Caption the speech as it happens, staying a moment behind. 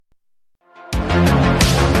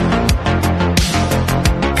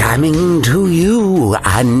Coming to you,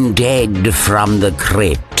 undead from the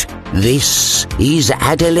crypt. This is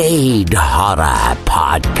Adelaide Horror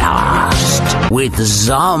Podcast with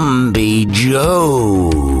Zombie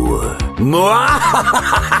Joe.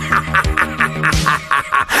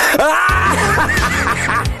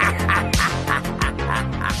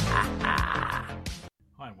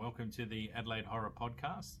 Hi and welcome to the Adelaide Horror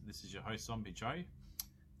Podcast. This is your host Zombie Joe.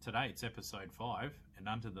 Today it's episode 5, and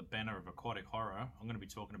under the banner of Aquatic Horror, I'm going to be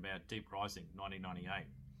talking about Deep Rising 1998.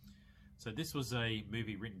 So this was a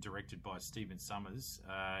movie written and directed by Stephen Sommers.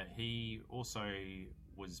 He also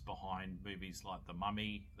was behind movies like The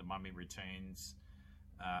Mummy Returns,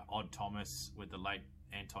 Odd Thomas with the late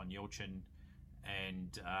Anton Yelchin,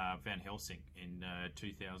 and Van Helsing in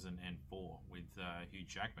 2004 with Hugh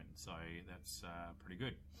Jackman. So that's pretty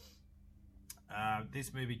good.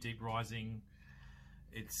 This movie, Deep Rising,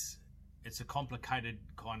 it's a complicated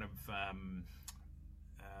kind of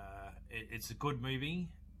it's a good movie,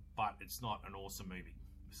 but it's not an awesome movie.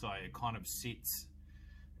 So it kind of sits.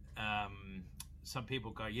 Some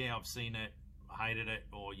people go, yeah, I've seen it, I hated it,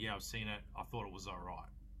 or yeah, I've seen it, I thought it was alright.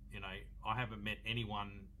 You know, I haven't met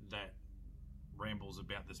anyone that rambles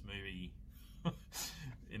about this movie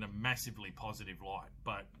in a massively positive light,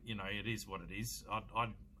 but you know, it is what it is.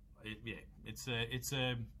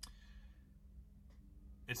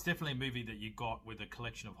 It's definitely a movie that you got with a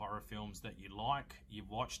collection of horror films that you like. You've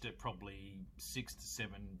watched it probably 6 to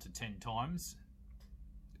 7 to 10 times.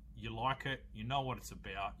 You like it, you know what it's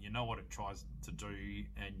about, you know what it tries to do,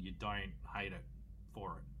 and you don't hate it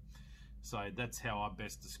for it. So that's how I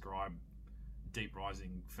best describe Deep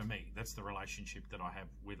Rising for me. That's the relationship that I have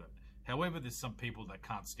with it. However, there's some people that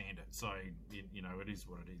can't stand it, so you know, it is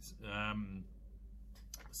what it is.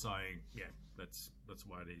 So yeah, that's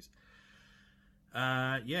why it is.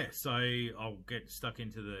 So I'll get stuck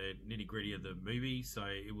into the nitty gritty of the movie. So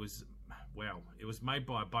it was made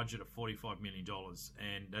by a budget of $45 million,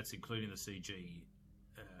 and that's including the CG.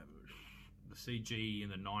 The CG in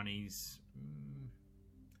the 90s,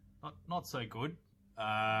 not so good.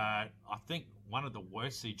 I think one of the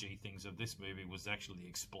worst CG things of this movie was actually the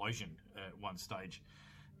explosion at one stage.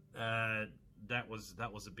 That was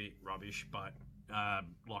a bit rubbish, but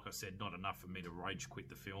like I said, not enough for me to rage quit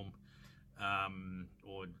the film.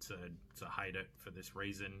 Or to hate it for this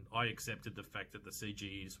reason. I accepted the fact that the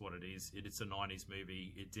CG is what it is. It's a 90s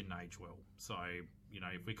movie. It didn't age well. So, you know,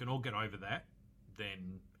 if we can all get over that,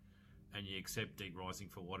 then, and you accept Deep Rising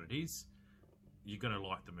for what it is, you're going to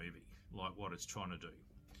like the movie, like what it's trying to do.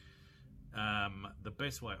 The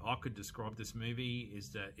best way I could describe this movie is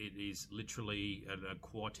that it is literally an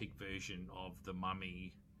aquatic version of The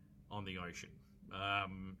Mummy on the ocean.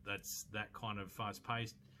 That's that kind of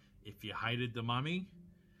fast-paced. If you hated The Mummy,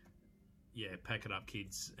 yeah, pack it up,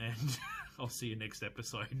 kids, and I'll see you next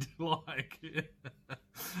episode. Like,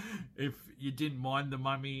 if you didn't mind The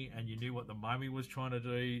Mummy and you knew what The Mummy was trying to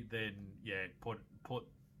do, then yeah, put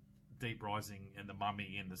Deep Rising and The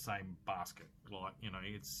Mummy in the same basket. Like, you know,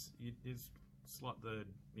 it's like the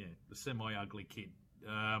semi-ugly kid.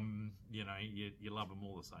 You know, you love them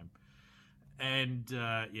all the same. And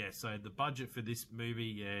so the budget for this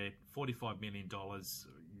movie, $45 million.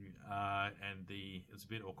 And it's a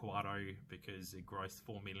bit awkwado because it grossed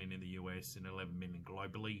 $4 million in the US and $11 million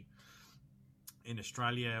globally. In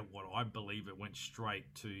Australia, what I believe it went straight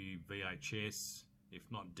to VHS, if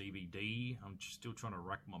not DVD. I'm still trying to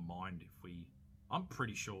rack my mind I'm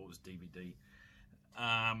pretty sure it was DVD.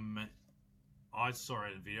 I saw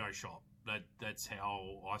it at a video shop. That's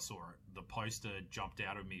how I saw it. The poster jumped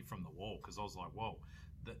out of me from the wall because I was like, whoa.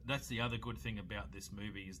 That's the other good thing about this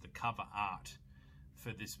movie is the cover art.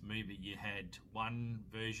 For this movie, you had one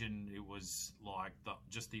version, it was like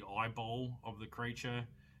just the eyeball of the creature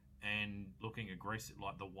and looking aggressive,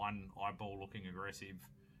 like the one eyeball looking aggressive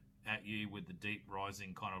at you with the Deep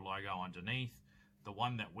Rising kind of logo underneath. The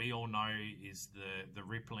one that we all know is the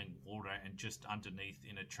rippling water, and just underneath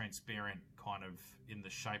in a transparent kind of in the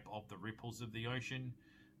shape of the ripples of the ocean,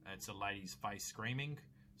 it's a lady's face screaming.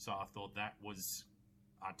 So I thought that was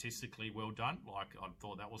artistically well done. Like, I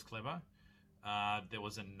thought that was clever. There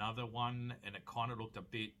was another one, and it kind of looked a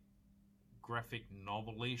bit graphic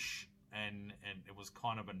novel-ish, and it was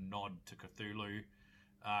kind of a nod to Cthulhu.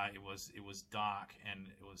 It was dark, and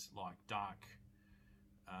it was like dark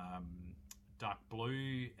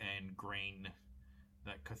blue and green,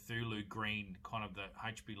 that Cthulhu green, kind of the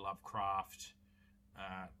H.P. Lovecraft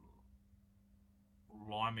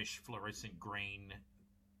limeish fluorescent green,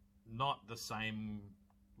 not the same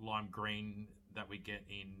lime green that we get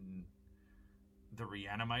in The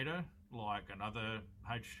Reanimator, like another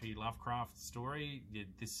H.P. Lovecraft story.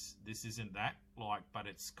 This isn't that, like, but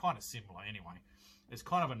it's kind of similar anyway. It's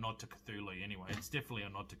kind of a nod to Cthulhu anyway. It's definitely a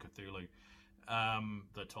nod to Cthulhu,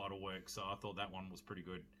 the title work. So I thought that one was pretty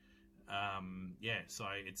good. Yeah, so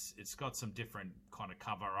it's got some different kind of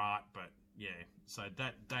cover art, but yeah. So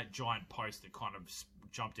that giant poster kind of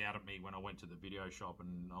jumped out at me when I went to the video shop,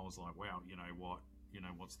 and I was like, wow,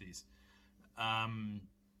 what's this?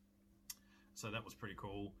 So that was pretty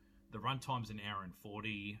cool. The runtime's an hour and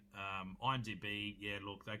 40. IMDb, yeah,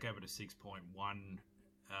 look, they gave it a 6.1.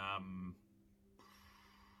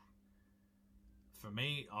 For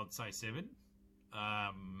me, I'd say 7.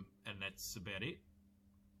 And that's about it.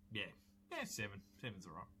 Yeah, 7. 7's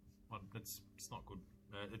all right. Well, it's not good.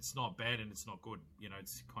 It's not bad and it's not good.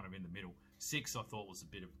 It's kind of in the middle. 6, I thought was a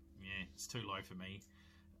bit of, it's too low for me.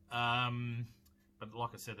 But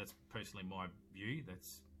like I said, that's personally my view.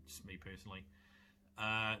 That's just me personally.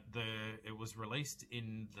 It was released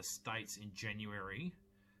in the States in January,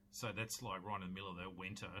 so that's like right in the middle of the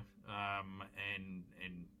winter, and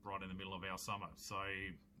right in the middle of our summer. So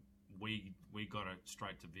we got it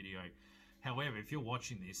straight to video. However, if you're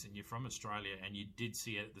watching this and you're from Australia and you did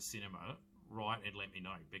see it at the cinema, write and let me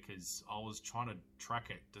know, because I was trying to track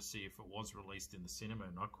it to see if it was released in the cinema,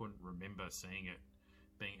 and I couldn't remember seeing it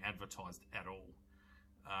being advertised at all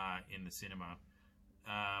in the cinema.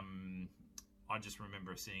 I just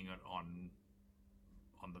remember seeing it on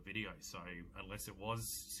the video. So unless it was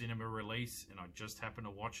cinema release and I just happened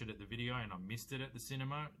to watch it at the video and I missed it at the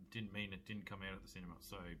cinema, it didn't mean it didn't come out at the cinema.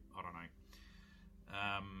 So I don't know.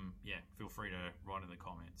 Yeah, feel free to write in the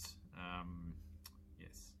comments.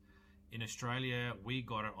 Yes. In Australia, we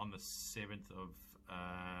got it on the 7th of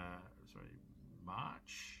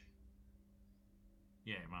March.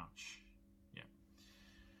 Yeah, March. Yeah.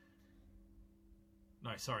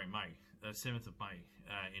 No, sorry, May. 7th of May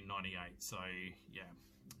in 98. So, yeah.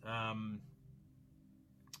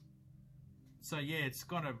 So, yeah, it's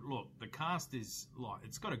got a look. The cast is like,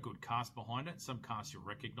 it's got a good cast behind it. Some cast you'll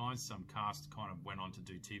recognise. Some cast kind of went on to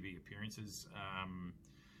do TV appearances.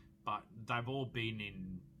 But they've all been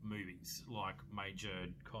in movies, like major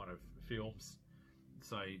kind of films.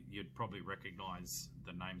 So, you'd probably recognise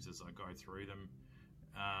the names as I go through them.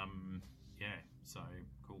 Yeah, so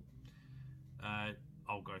cool.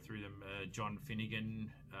 I'll go through them. John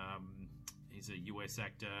Finnegan, he's a US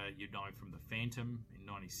actor. You'd know him from The Phantom in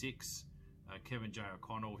 96. Kevin J.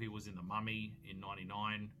 O'Connell, he was in The Mummy in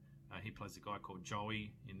 99. He plays a guy called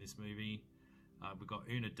Joey in this movie. We've got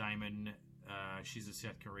Una Damon. She's a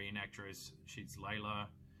South Korean actress. She's Layla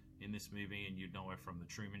in this movie, and you'd know her from The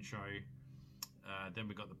Truman Show. Then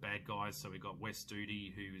we got the bad guys. So we got Wes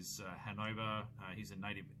Studi, who's Hanover. He's a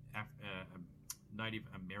Native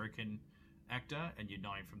American actor, and you'd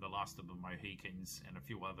know him from The Last of the Mohicans and a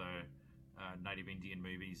few other Native Indian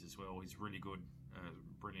movies as well. He's really good,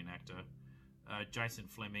 brilliant actor. Jason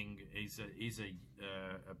Fleming, he's a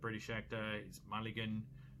British actor. He's Mulligan.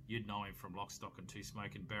 You'd know him from Lock, Stock and Two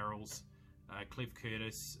Smoking Barrels. Cliff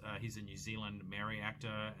Curtis, he's a New Zealand Maori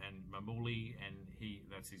actor, and Mamuli, and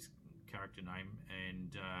that's his character name.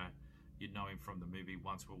 And you'd know him from the movie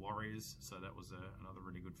Once Were Warriors. So that was another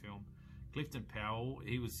really good film. Clifton Powell,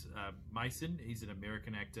 he was Mason. He's an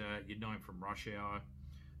American actor. You'd know him from Rush Hour.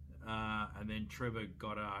 And then Trevor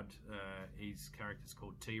Goddard, his character's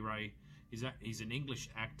called T-Ray. He's an English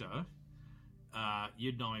actor.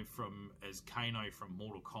 You'd know him as Kano from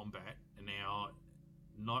Mortal Kombat. And now,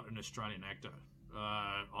 not an Australian actor.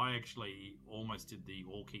 I actually almost did the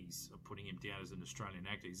Orkies of putting him down as an Australian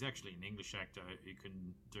actor. He's actually an English actor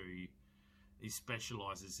who he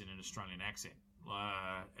specialises in an Australian accent.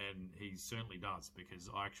 And he certainly does, because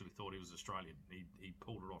I actually thought he was Australian. He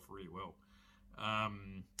pulled it off really well.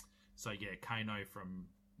 So yeah, Kano from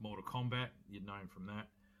Mortal Kombat, you'd know him from that.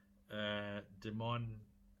 Damon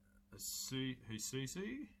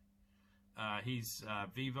Hususu, he's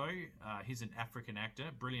Vivo. He's an African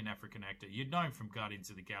actor, brilliant African actor. You'd know him from Guardians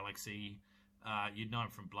of the Galaxy. You'd know him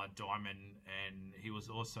from Blood Diamond, and he was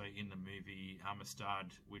also in the movie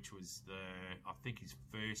Amistad, which was I think his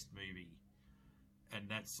first movie. And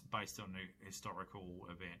that's based on a historical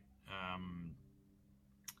event.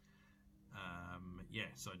 Yeah,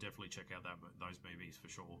 so definitely check out those movies for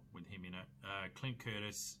sure with him in it. Clint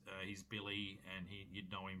Curtis, he's Billy, and you'd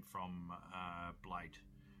know him from Blade.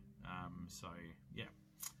 So yeah.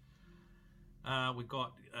 We've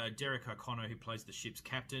got Derek O'Connor, who plays the ship's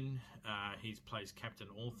captain. He plays Captain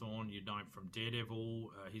Hawthorne. You'd know him from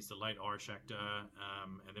Daredevil. He's the late Irish actor.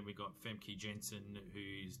 And then we got Femke Jensen,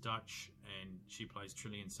 who's Dutch, and she plays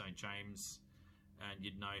Trillian St. James. And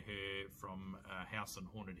you'd know her from House on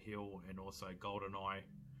Haunted Hill and also GoldenEye.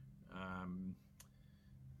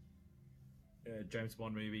 James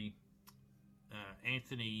Bond movie.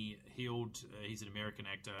 Anthony Heald, he's an American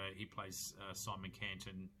actor. He plays Simon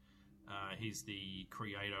Canton. He's the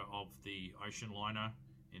creator of the ocean liner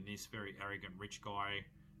in this, very arrogant rich guy.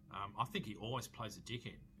 I think he always plays a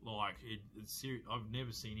dickhead. Like, it's serious. I've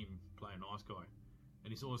never seen him play a nice guy.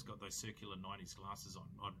 And he's always got those circular 90s glasses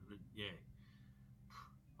on. Yeah.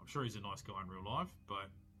 I'm sure he's a nice guy in real life, but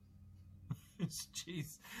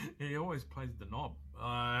jeez, he always plays the knob.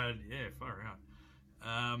 Yeah, far out.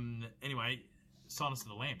 Anyway, Silence of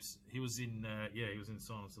the Lambs. He was in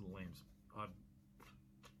Silence of the Lambs.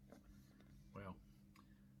 Well,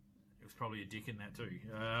 it was probably a dick in that too.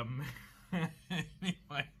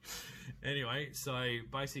 Anyway, so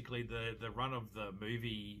basically the run of the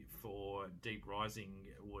movie for Deep Rising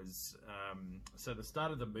was, so the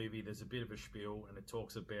start of the movie, there's a bit of a spiel, and it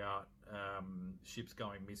talks about ships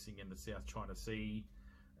going missing in the South China Sea,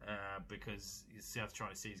 because the South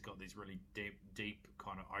China Sea's got these really deep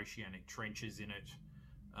kind of oceanic trenches in it,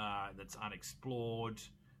 that's unexplored,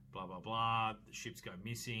 blah blah blah. The ships go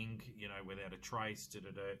missing, without a trace,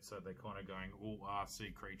 so they're kind of going, oh,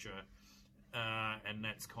 sea creature. And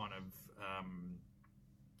that's kind of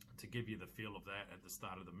to give you the feel of that at the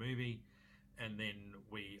start of the movie. And then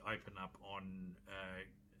we open up on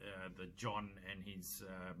the John and his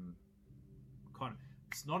kind of,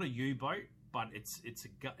 it's not a U-boat, but it's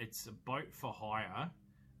a boat for hire,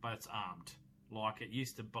 but it's armed. Like, it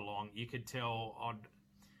used to belong, you could tell on,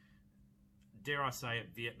 dare I say it,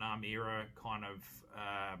 Vietnam era kind of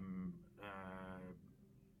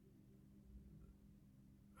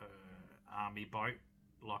army boat,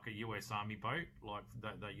 like a US Army boat, like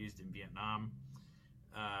they used in Vietnam.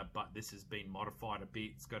 But this has been modified a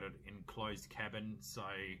bit. It's got an enclosed cabin, so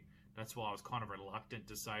that's why I was kind of reluctant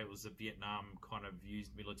to say it was a Vietnam kind of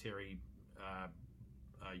used military.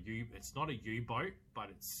 It's not a U-boat, but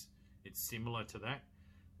it's similar to that.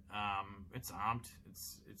 It's armed.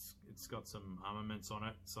 It's got some armaments on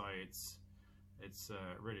it, so it's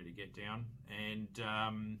ready to get down.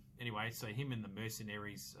 And anyway, so him and the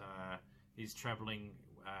mercenaries. He's traveling.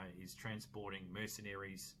 He's transporting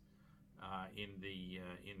mercenaries in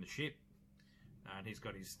the ship, and he's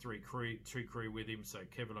got his two crew with him. So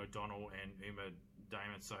Kevin O'Donnell and Uma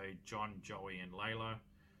Damon. So John, Joey, and Layla.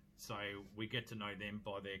 So we get to know them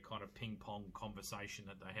by their kind of ping pong conversation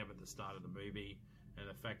that they have at the start of the movie, and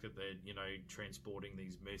the fact that they're transporting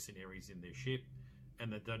these mercenaries in their ship,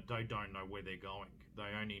 and that they don't know where they're going.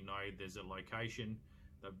 They only know there's a location.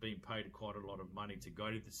 They've been paid quite a lot of money to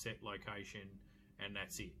go to the set location, and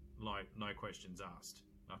that's it. Like, no questions asked.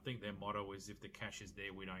 I think their motto is, if the cash is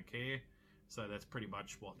there, we don't care. So that's pretty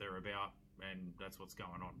much what they're about, and that's what's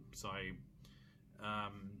going on. So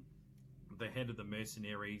the head of the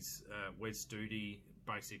mercenaries, Wes Studi,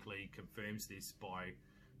 basically confirms this by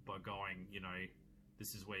going,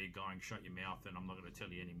 this is where you're going, shut your mouth, and I'm not going to tell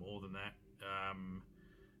you any more than that.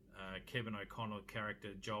 Kevin O'Connell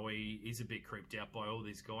character Joey, he's a bit creeped out by all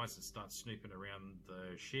these guys that start snooping around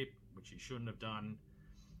the ship, which he shouldn't have done,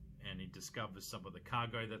 and he discovers some of the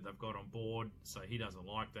cargo that they've got on board, so he doesn't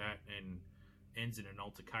like that, and ends in an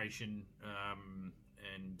altercation,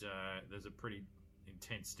 and there's a pretty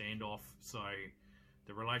intense standoff. So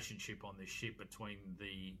the relationship on this ship between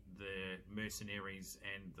the mercenaries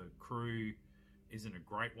and the crew isn't a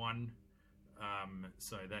great one,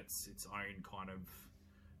 so that's its own kind of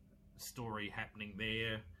story happening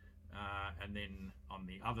there. And then on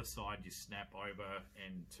the other side, you snap over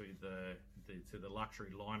and to the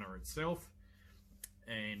luxury liner itself,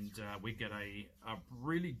 and we get a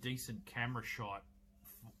really decent camera shot,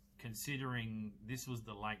 considering this was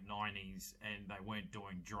the late 90s and they weren't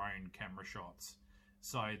doing drone camera shots.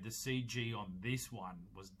 So the CG on this one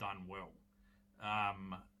was done well.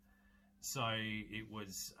 So it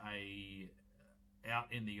was a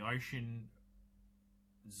out in the ocean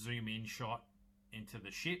zoom in shot into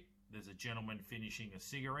the ship. There's a gentleman finishing a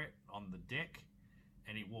cigarette on the deck,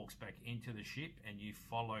 and he walks back into the ship, and you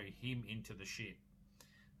follow him into the ship.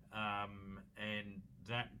 And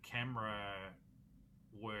that camera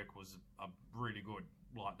work was really good.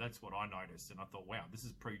 Like, that's what I noticed, and I thought, wow, this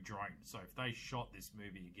is pre-drone. So if they shot this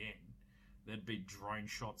movie again, there'd be drone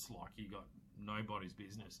shots like you got nobody's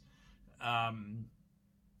business. And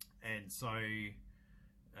so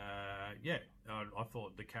yeah, I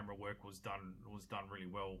thought the camera work was done really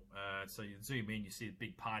well. So you zoom in, you see a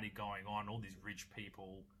big party going on, all these rich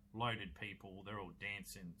people, loaded people, they're all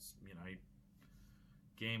dancing,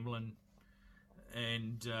 gambling.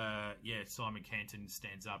 And yeah, Simon Canton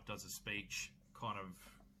stands up, does a speech, kind of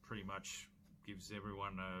pretty much gives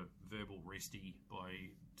everyone a verbal wristy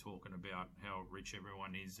by talking about how rich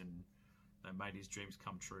everyone is and they made his dreams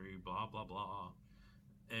come true, blah, blah, blah.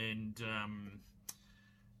 And,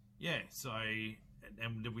 so,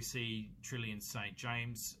 and we see Trillian St.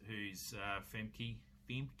 James, who's Femke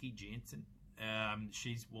Jensen.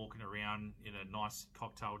 She's walking around in a nice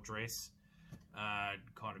cocktail dress,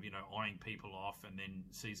 kind of, eyeing people off, and then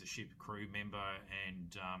sees a ship crew member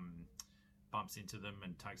and bumps into them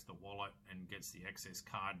and takes the wallet and gets the access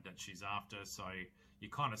card that she's after. So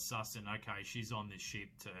you're kind of sussing, okay, she's on this ship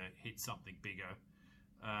to hit something bigger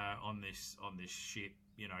on this ship,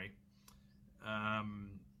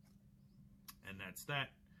 and that's that.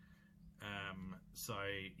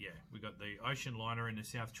 We got the ocean liner in the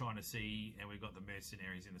South China Sea, and we've got the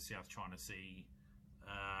mercenaries in the South China Sea,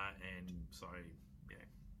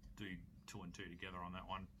 do 2 and 2 together on that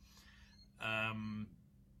one.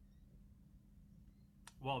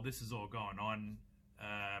 While this is all going on,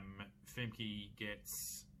 Femke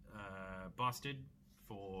gets busted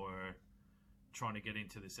for trying to get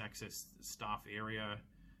into this access staff area,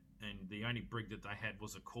 and the only brig that they had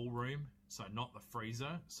was a cool room, so not the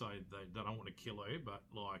freezer, so they don't want to kill her, but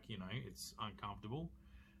it's uncomfortable,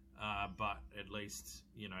 but at least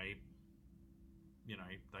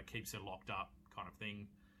that keeps her locked up, kind of thing,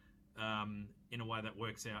 in a way that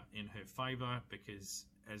works out in her favor, because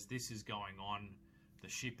as this is going on, the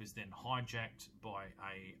ship is then hijacked by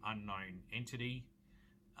a unknown entity.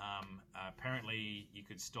 Apparently you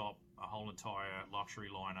could stop a whole entire luxury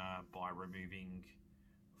liner by removing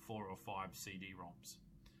 4 or 5 CD-ROMs.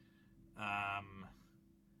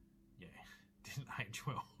 Didn't age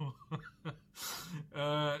well.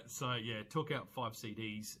 Took out 5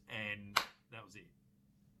 CDs and that was it.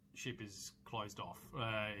 Ship is closed off.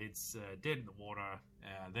 It's dead in the water.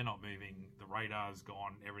 They're not moving. The radar's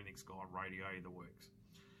gone. Everything's gone. Radio, the works.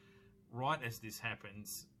 Right as this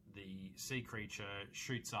happens, the sea creature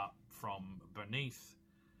shoots up from beneath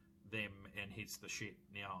them and hits the ship.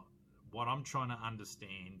 Now, what I'm trying to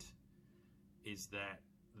understand is that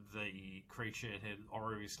the creature had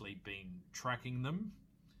obviously been tracking them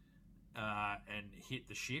and hit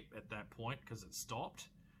the ship at that point because it stopped,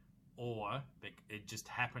 or it just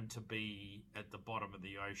happened to be at the bottom of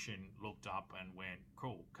the ocean, looked up and went,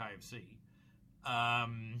 cool, KFC.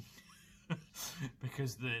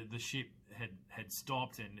 Because the ship had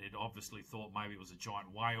stopped and it obviously thought maybe it was a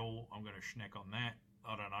giant whale. I'm going to schneck on that.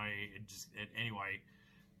 I don't know.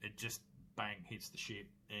 It just bang hits the ship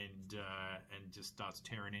and just starts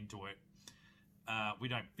tearing into it. We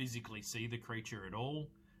don't physically see the creature at all.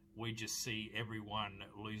 We just see everyone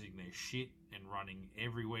losing their shit and running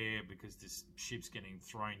everywhere because this ship's getting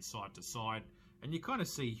thrown side to side. And you kind of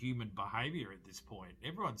see human behaviour at this point.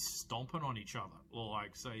 Everyone's stomping on each other.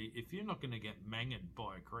 Like, so if you're not going to get manged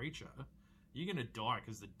by a creature, you're going to die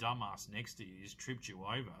because the dumbass next to you has tripped you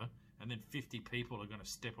over, and then 50 people are going to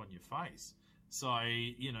step on your face. So,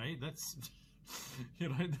 that's,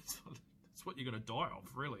 that's what you're going to die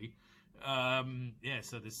of, really.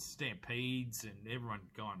 So there's stampedes and everyone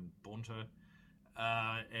going bunter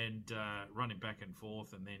and running back and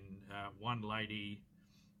forth. And then one lady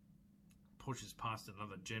pushes past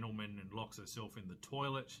another gentleman and locks herself in the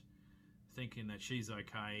toilet, thinking that she's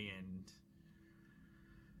okay, and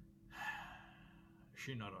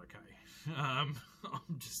she's not okay. I'm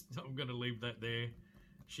going to leave that there.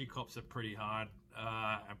 She cops it pretty hard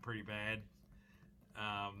and pretty bad.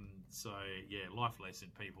 Life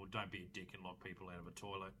lesson, people. Don't be a dick and lock people out of a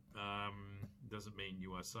toilet. Doesn't mean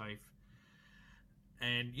you are safe.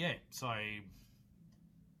 And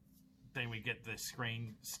then we get the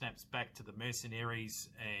screen snaps back to the mercenaries,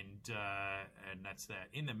 and that's that.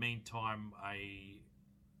 In the meantime,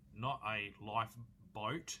 not a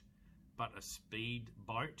lifeboat, but a speed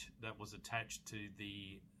boat that was attached to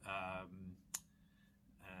the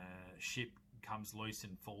ship comes loose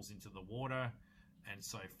and falls into the water, and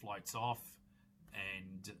so floats off,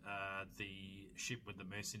 and the ship with the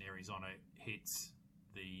mercenaries on it hits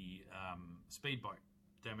the speedboat,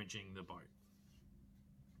 damaging the boat.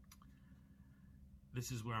 This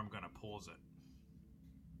is where I'm going to pause it.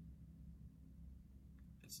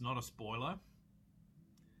 It's not a spoiler,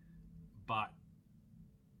 but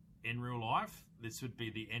in real life, this would be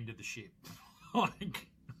the end of the ship.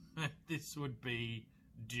 This would be,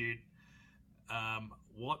 dude,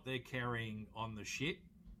 what they're carrying on the ship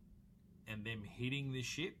and them hitting the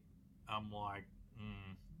ship, I'm like,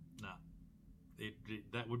 nah.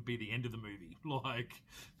 That would be the end of the movie.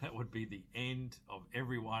 That would be the end of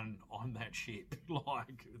everyone on that ship.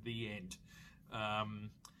 The end.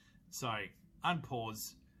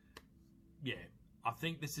 Unpause. Yeah, I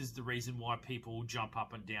think this is the reason why people jump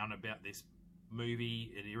up and down about this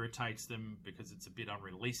movie. It irritates them because it's a bit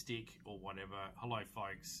unrealistic or whatever. Hello,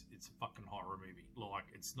 folks. It's a fucking horror movie. Like,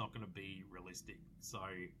 it's not going to be realistic. So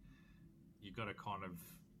you've got to kind of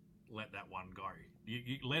let that one go.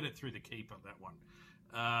 You let it through the keeper, that one.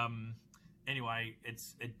 Anyway,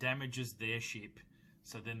 it damages their ship.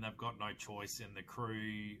 So then they've got no choice, and the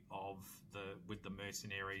crew with the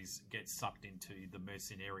mercenaries gets sucked into the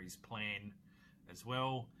mercenaries' plan as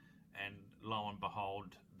well. And lo and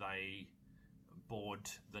behold, they board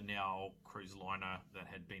the now cruise liner that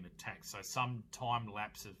had been attacked. So some time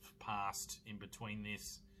lapse have passed in between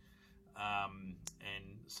this, and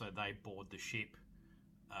so they board the ship,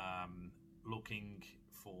 looking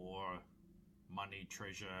for money,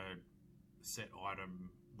 treasure, set item.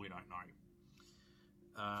 We don't know.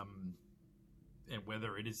 And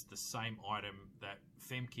whether it is the same item that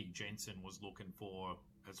Femke Jensen was looking for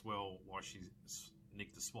as well, while she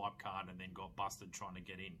nicked the swipe card and then got busted trying to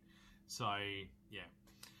get in. So, yeah.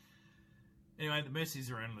 Anyway, the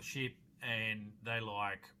mercenaries are on the ship, and they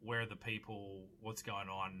like, where are the people? What's going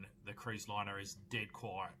on? The cruise liner is dead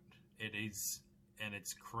quiet. It is, and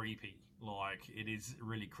it's creepy. Like, it is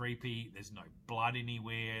really creepy. There's no blood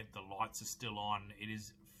anywhere. The lights are still on. It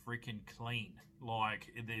is freaking clean. Like,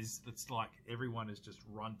 it's like everyone has just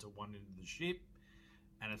run to one end of the ship,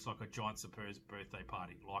 and it's like a giant surprise birthday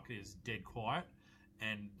party. Like, it is dead quiet,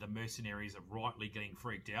 and the mercenaries are rightly getting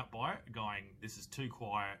freaked out by it, going, this is too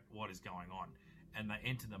quiet, what is going on? And they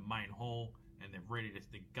enter the main hall, and they're ready to,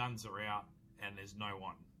 the guns are out, and there's no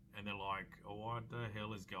one. And they're like, oh, what the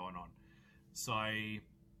hell is going on? So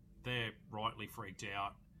they're rightly freaked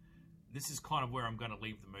out. This is kind of where I'm going to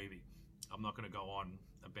leave the movie. I'm not going to go on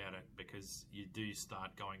about it, because you do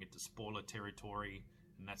start going into spoiler territory,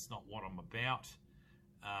 and that's not what I'm about.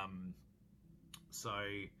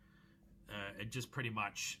 It just pretty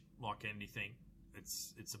much, like anything,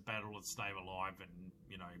 it's a battle to stay alive, and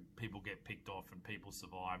you know, people get picked off and people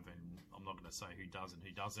survive, and I'm not going to say who does and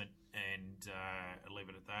who doesn't, and I'll leave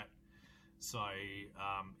it at that. So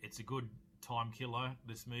it's a good time killer,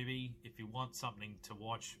 this movie. If you want something to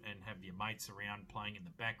watch and have your mates around playing in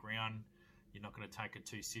the background, you're not going to take it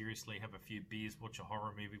too seriously, have a few beers, watch a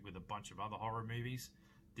horror movie with a bunch of other horror movies,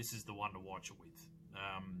 this is the one to watch it with.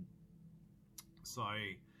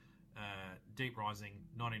 Deep Rising,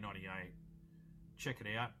 1998. Check it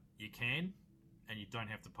out. You can, and you don't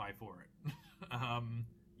have to pay for it.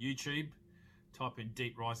 YouTube, type in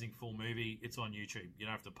Deep Rising full movie. It's on YouTube. You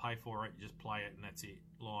don't have to pay for it. You just play it, and that's it.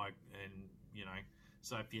 Like, and you know.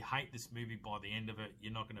 So if you hate this movie by the end of it,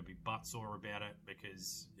 you're not going to be butt sore about it,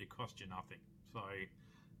 because it cost you nothing. So,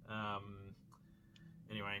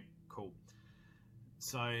 anyway, cool.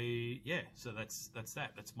 So yeah, so that's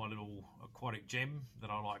that. That's my little aquatic gem that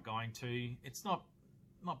I like going to. It's not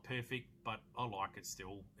perfect, but I like it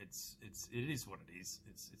still. It is what it is.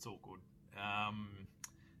 It's all good.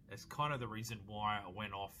 It's kind of the reason why I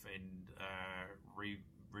went off and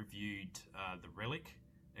reviewed The Relic.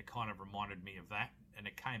 It kind of reminded me of that, and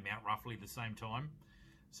it came out roughly the same time.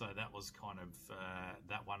 So that was kind of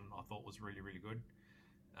that one I thought was really, really good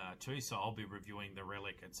too. So I'll be reviewing The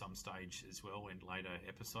Relic at some stage as well in later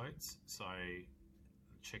episodes. So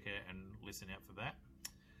check out and listen out for that.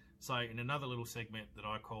 So in another little segment that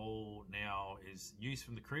I call now is News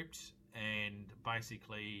from the Crypt, and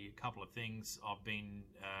basically a couple of things. I've been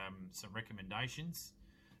some recommendations.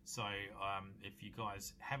 So if you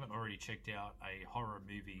guys haven't already checked out a horror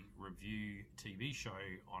movie review TV show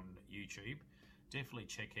on YouTube, definitely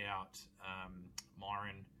check out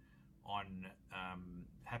Myron on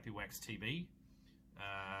Happy Wax TV.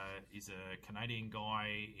 He's a Canadian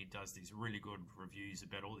guy. He does these really good reviews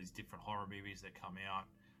about all these different horror movies that come out.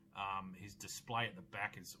 His display at the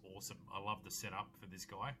back is awesome. I love the setup for this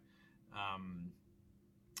guy.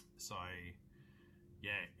 So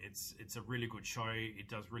yeah, it's a really good show. It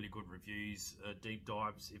does really good reviews, deep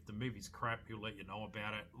dives. If the movie's crap, he'll let you know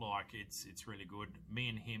about it. Like, it's really good. Me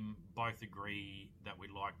and him both agree that we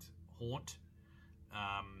liked Haunt.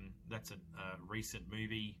 That's a recent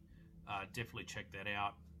movie. Definitely check that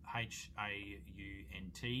out. Haunt.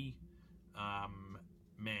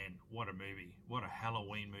 Man, what a movie. What a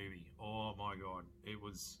Halloween movie. Oh my God. It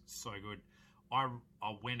was so good. I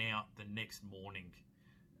went out the next morning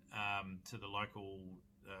to the local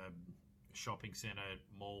shopping centre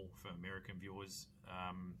mall for American viewers,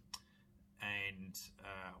 and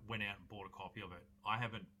went out and bought a copy of it. I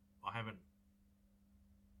haven't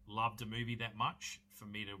loved a movie that much for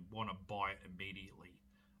me to want to buy it immediately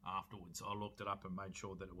afterwards. I looked it up and made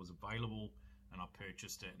sure that it was available, and I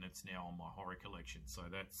purchased it, and it's now on my horror collection. So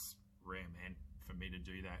that's rare, man, for me to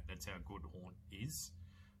do that. That's how good Haunt is.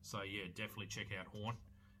 So yeah, definitely check out Haunt.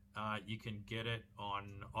 You can get it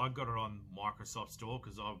on. I got it on Microsoft Store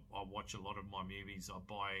because I watch a lot of my movies. I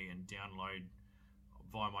buy and download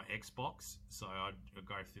via my Xbox, so I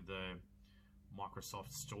go through the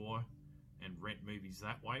Microsoft Store and rent movies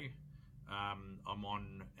that way. I'm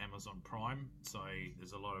on Amazon Prime, so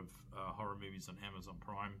there's a lot of horror movies on Amazon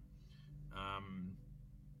Prime.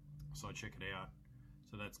 So I check it out.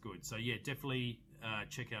 So that's good. So yeah, definitely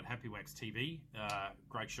check out Happy Wax TV.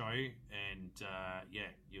 Great show, and yeah,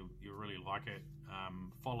 you'll really like it.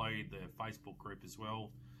 Follow the Facebook group as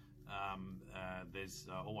well. There's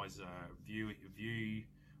always view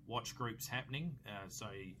watch groups happening. So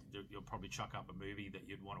you'll probably chuck up a movie that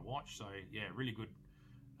you'd want to watch. So yeah, really good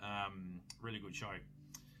show.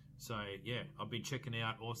 So yeah, I've been checking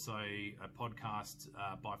out also a podcast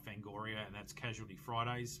by Fangoria, and that's Casualty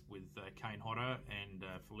Fridays with Kane Hodder and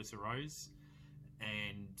Felissa Rose.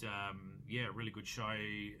 And yeah, really good show.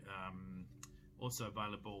 Also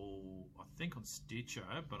available, I think, on Stitcher,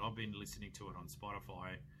 but I've been listening to it on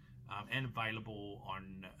Spotify, and available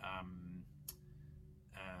on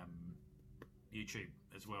YouTube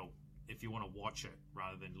as well, if you want to watch it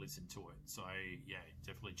rather than listen to it. So yeah,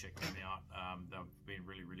 definitely check them out. They've been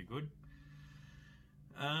really, really good.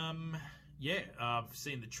 Yeah, I've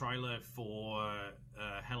seen the trailer for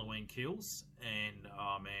Halloween Kills, and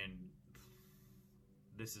oh man,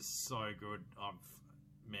 this is so good.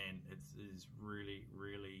 It is really,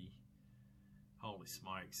 really, holy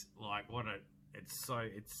smokes! Like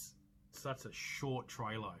it's such a short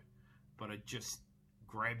trailer, but it just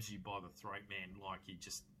grabs you by the throat, man. Like you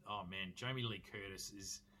just, oh man, Jamie Lee Curtis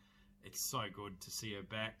it's so good to see her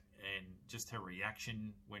back, and just her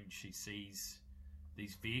reaction when she sees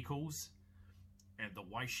these vehicles and the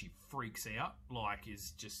way she freaks out, like,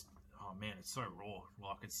 is just, oh man, it's so raw.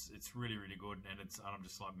 Like it's really, really good, and I'm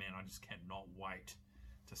just like, man, I just cannot wait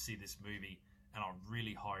to see this movie, and I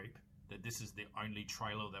really hope that this is the only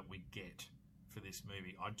trailer that we get for this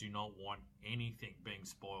movie. I do not want anything being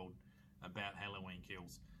spoiled about Halloween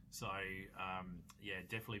Kills. So yeah,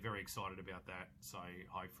 definitely very excited about that. So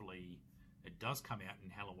hopefully it does come out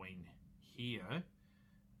in Halloween here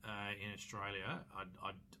in Australia.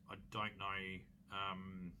 I don't know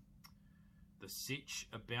the sitch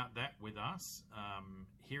about that with us.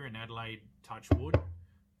 Here in Adelaide, touch wood,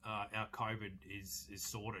 our COVID is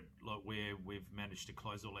sorted. Like we've managed to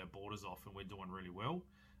close all our borders off, and we're doing really well.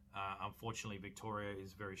 Unfortunately, Victoria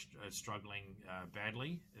is very struggling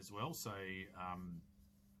badly as well. So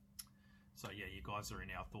so yeah, you guys are in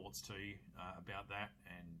our thoughts too about that,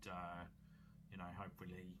 and you know,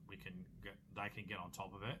 hopefully they can get on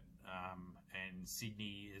top of it, and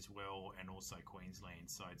Sydney as well, and also Queensland.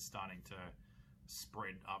 So it's starting to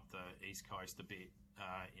spread up the east coast a bit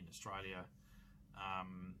in Australia,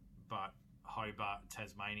 but Hobart,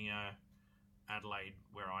 Tasmania, Adelaide,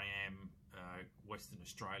 where I am, Western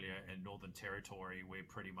Australia and Northern Territory, we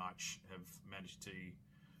pretty much have managed to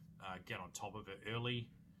get on top of it early.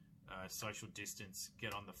 Social distance,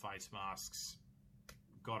 get on the face masks,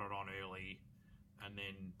 got it on early, and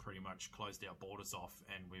then pretty much closed our borders off,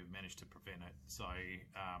 and we've managed to prevent it. So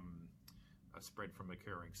a spread from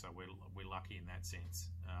occurring. So we're lucky in that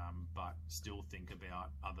sense, but still think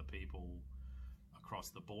about other people across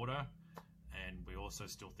the border, and we also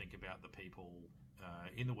still think about the people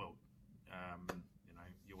in the world. You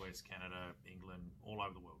know, US, Canada, England, all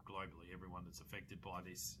over the world, globally, everyone that's affected by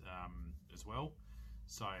this as well.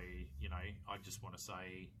 So, you know, I just want to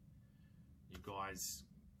say, you guys,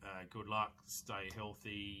 good luck, stay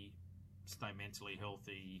healthy, stay mentally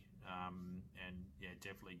healthy, and yeah,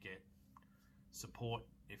 definitely get support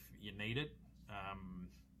if you need it.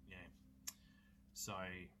 Yeah. So,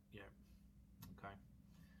 yeah. Okay.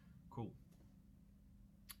 Cool.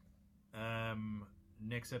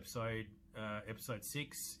 Next episode, episode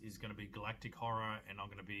 6, is going to be Galactic Horror, and I'm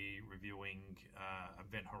going to be reviewing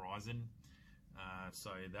Event Horizon. So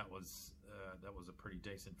that was a pretty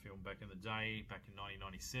decent film back in the day, back in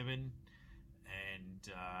 1997,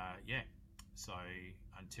 and yeah. So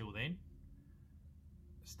until then,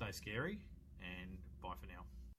 stay scary, and bye for now.